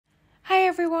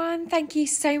everyone, thank you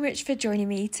so much for joining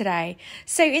me today.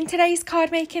 So in today's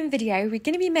card making video, we're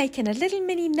going to be making a little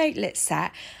mini notelet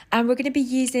set, and we're going to be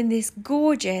using this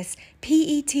gorgeous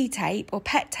PET tape or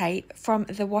pet tape from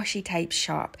the Washi tape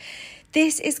shop.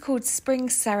 This is called Spring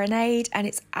Serenade and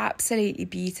it's absolutely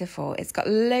beautiful. It's got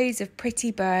loads of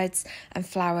pretty birds and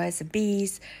flowers and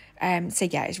bees. So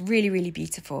yeah, it's really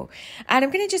beautiful. And I'm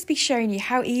going to just be showing you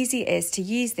how easy it is to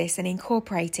use this and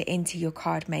incorporate it into your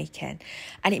card making.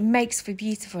 And it makes for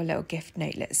beautiful little gift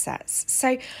notelet sets.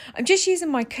 So I'm just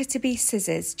using my Cutterbee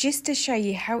scissors just to show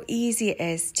you how easy it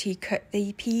is to cut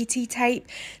the PET tape.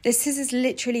 The scissors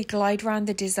literally glide around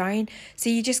the design.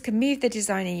 So you just can move the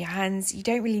design in your hands. You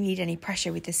don't really need any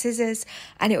pressure with the scissors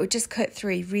and it will just cut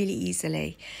through really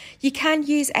easily. You can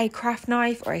use a craft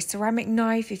knife or a ceramic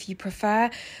knife if you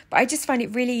prefer. But I just find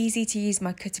it really easy to use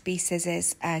my Cutterbee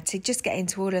scissors to just get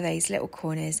into all of those little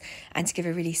corners and to give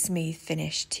a really smooth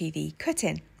finish to the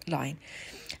cutting line.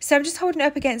 So I'm just holding it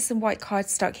up against some white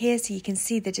cardstock here so you can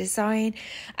see the design,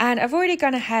 and I've already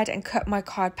gone ahead and cut my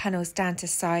card panels down to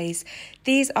size.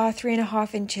 These are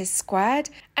 3.5 inches squared,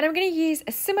 and I'm going to use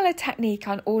a similar technique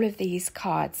on all of these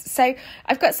cards. So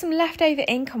I've got some leftover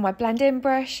ink on my blend-in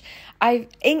brush. I've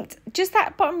inked just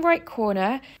that bottom right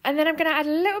corner, and then I'm going to add a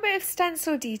little bit of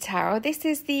stencil detail. This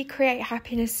is the Create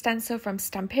Happiness stencil from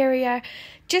Stamperia,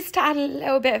 just to add a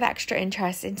little bit of extra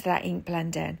interest into that ink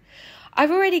blending. I've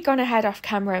already gone ahead off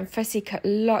camera and fussy cut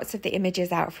lots of the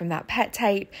images out from that pet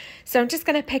tape. So I'm just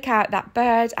going to pick out that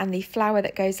bird and the flower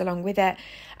that goes along with it.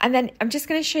 And then I'm just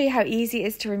going to show you how easy it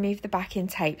is to remove the backing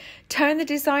tape. Turn the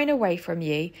design away from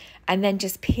you and then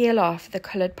just peel off the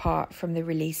coloured part from the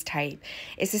release tape.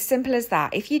 It's as simple as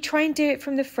that. If you try and do it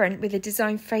from the front with the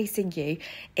design facing you,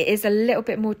 it is a little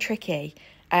bit more tricky.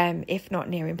 If not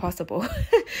near impossible.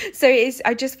 So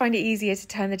I just find it easier to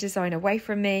turn the design away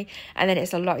from me, and then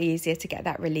it's a lot easier to get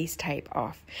that release tape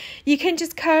off. You can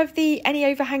just curve any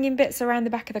overhanging bits around the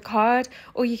back of the card,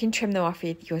 or you can trim them off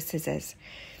with your scissors.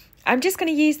 I'm just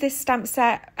going to use this stamp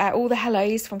set, all the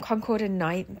hellos from Concord and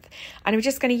 9th, and I'm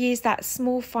just going to use that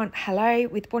small font hello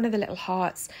with one of the little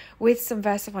hearts with some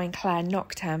VersaFine Clair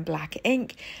Nocturne black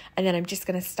ink, and then I'm just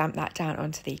going to stamp that down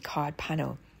onto the card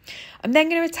panel. I'm then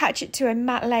going to attach it to a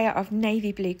matte layer of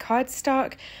navy blue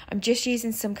cardstock. I'm just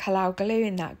using some Collall Glue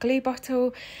in that glue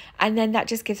bottle, and then that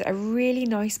just gives it a really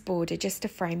nice border just to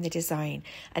frame the design.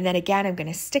 And then again, I'm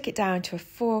going to stick it down to a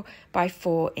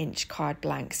 4x4 inch card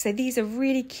blank. So these are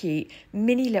really cute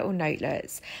mini little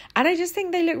notelets, and I just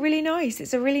think they look really nice.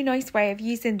 It's a really nice way of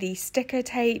using the sticker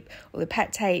tape or the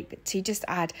pet tape to just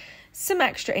add some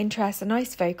extra interest, a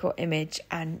nice focal image,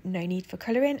 and no need for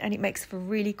colouring, and it makes for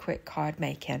really quick card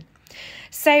making.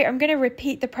 So I'm going to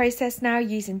repeat the process now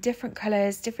using different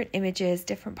colours, different images,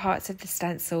 different parts of the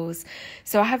stencils.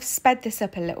 So I have sped this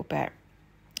up a little bit.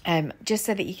 Just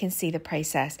so that you can see the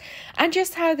process and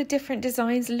just how the different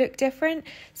designs look different.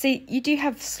 So you do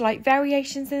have slight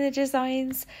variations in the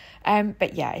designs,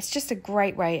 but yeah, it's just a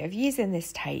great way of using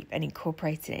this tape and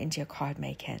incorporating it into your card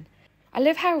making. I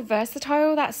love how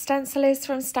versatile that stencil is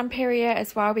from Stamperia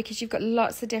as well, because you've got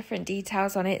lots of different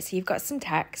details on it. So you've got some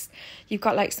text, you've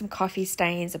got like some coffee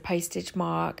stains, a postage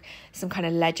mark, some kind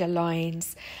of ledger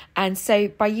lines. And so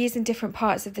by using different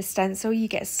parts of the stencil, you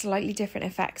get slightly different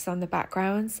effects on the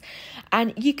backgrounds.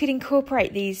 And you could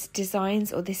incorporate these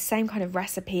designs or this same kind of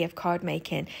recipe of card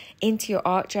making into your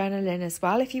art journaling as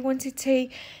well if you wanted to.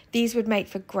 These would make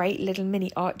for great little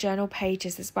mini art journal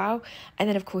pages as well. And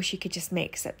then of course you could just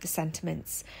mix up the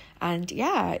sentiments and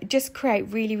yeah, just create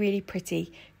really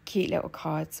pretty cute little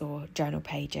cards or journal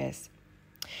pages.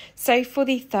 So for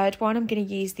the third one, I'm going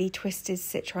to use the Twisted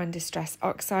Citron Distress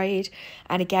Oxide.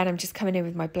 And again, I'm just coming in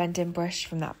with my blending brush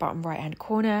from that bottom right hand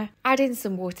corner, adding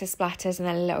some water splatters and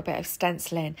then a little bit of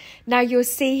stenciling. Now you'll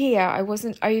see here, I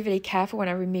wasn't overly careful when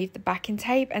I removed the backing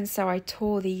tape, and so I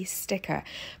tore the sticker.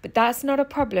 But that's not a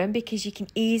problem because you can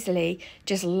easily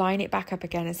just line it back up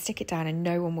again and stick it down and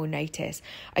no one will notice.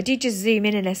 I do just zoom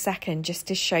in a second just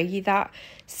to show you that,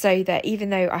 so that even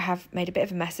though I have made a bit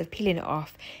of a mess of peeling it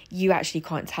off, you actually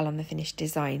can't tell on the finished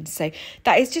design. So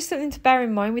that is just something to bear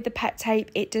in mind with the pet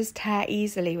tape. It does tear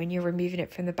easily when you're removing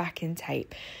it from the backing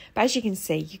tape, but as you can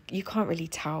see, you can't really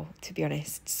tell, to be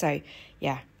honest. So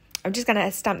yeah, I'm just going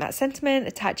to stamp that sentiment,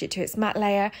 attach it to its matte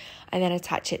layer, and then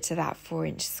attach it to that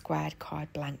 4-inch squared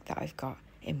card blank that I've got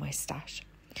in my stash.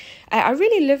 I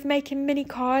really love making mini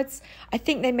cards. I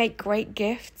think they make great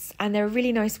gifts, and they're a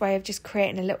really nice way of just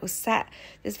creating a little set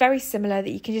that's very similar that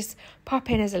you can just pop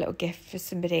in as a little gift for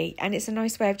somebody. And it's a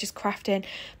nice way of just crafting.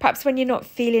 Perhaps when you're not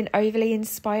feeling overly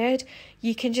inspired,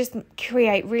 you can just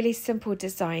create really simple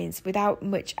designs without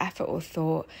much effort or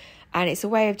thought. and it's a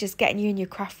way of just getting you in your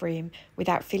craft room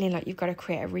without feeling like you've got to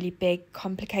create a really big,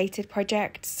 complicated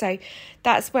project. So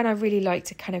that's when I really like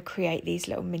to kind of create these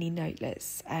little mini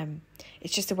notelets.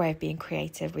 It's just a way of being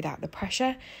creative without the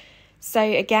pressure. So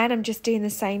again, I'm just doing the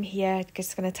same here,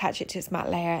 just going to attach it to its matte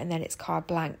layer and then it's card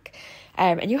blank.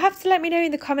 And you have to let me know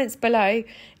in the comments below,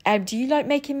 do you like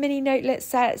making mini notelet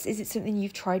sets? Is it something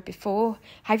you've tried before?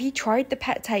 Have you tried the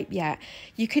pet tape yet?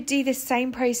 You could do the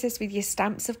same process with your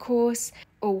stamps, of course,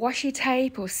 or washi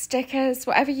tape or stickers,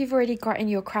 whatever you've already got in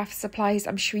your craft supplies.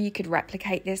 I'm sure you could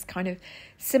replicate this kind of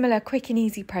similar quick and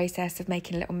easy process of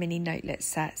making little mini notelet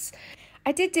sets.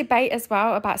 I did debate as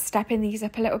well about stepping these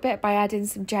up a little bit by adding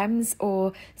some gems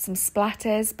or some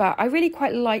splatters, but I really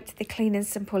quite liked the clean and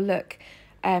simple look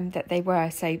that they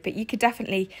were. So, but you could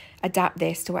definitely adapt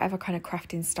this to whatever kind of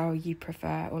crafting style you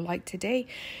prefer or like to do.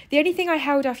 The only thing I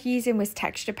held off using was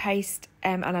texture paste,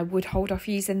 and I would hold off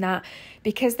using that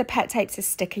because the pet tape's a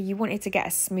sticker. You wanted to get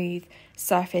a smooth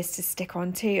surface to stick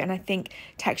onto, and I think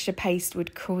texture paste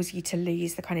would cause you to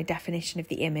lose the kind of definition of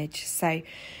the image. So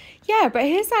yeah, but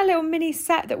here's our little mini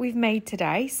set that we've made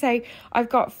today. So I've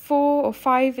got 4 or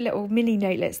 5 little mini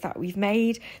notelets that we've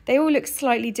made. They all look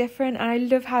slightly different and I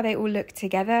love how they all look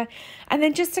together. And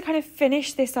then just to kind of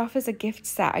finish this off as a gift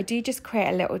set, I do just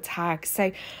create a little tag.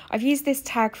 So I've used this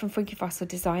tag from Funky Fossil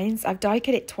Designs. I've die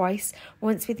cut it twice,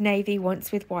 once with navy,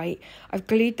 once with white. I've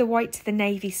glued the white to the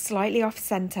navy slightly off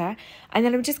center. And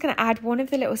then I'm just going to add one of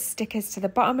the little stickers to the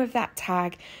bottom of that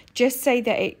tag, just so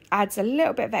that it adds a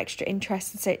little bit of extra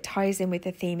interest and so it ties in with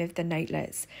the theme of the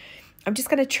notelets. I'm just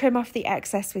going to trim off the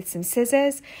excess with some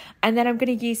scissors, and then I'm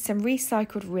going to use some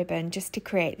recycled ribbon just to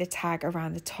create the tag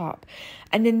around the top.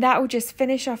 And then that will just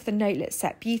finish off the notelet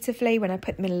set beautifully when I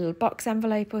put them in a little box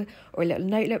envelope or a little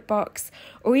notelet box,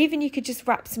 or even you could just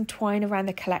wrap some twine around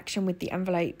the collection with the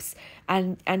envelopes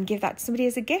and give that to somebody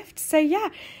as a gift. So yeah,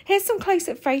 here's some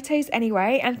close-up photos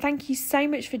anyway, and thank you so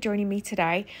much for joining me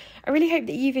today. I really hope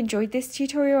that you've enjoyed this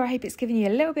tutorial. I hope it's given you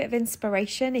a little bit of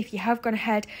inspiration if you have gone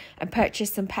ahead and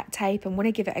purchased some pet tape and want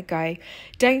to give it a go.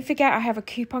 Don't forget I have a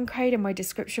coupon code in my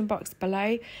description box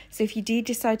below, so if you do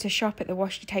decide to shop at the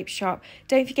Washi Tape shop,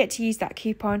 don't forget to use that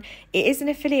coupon. It is an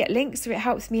affiliate link, so it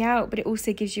helps me out, but it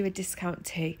also gives you a discount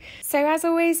too. So as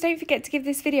always, don't forget to give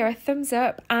this video a thumbs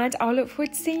up, and I'll look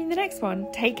forward to seeing you in the next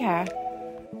one. Take care.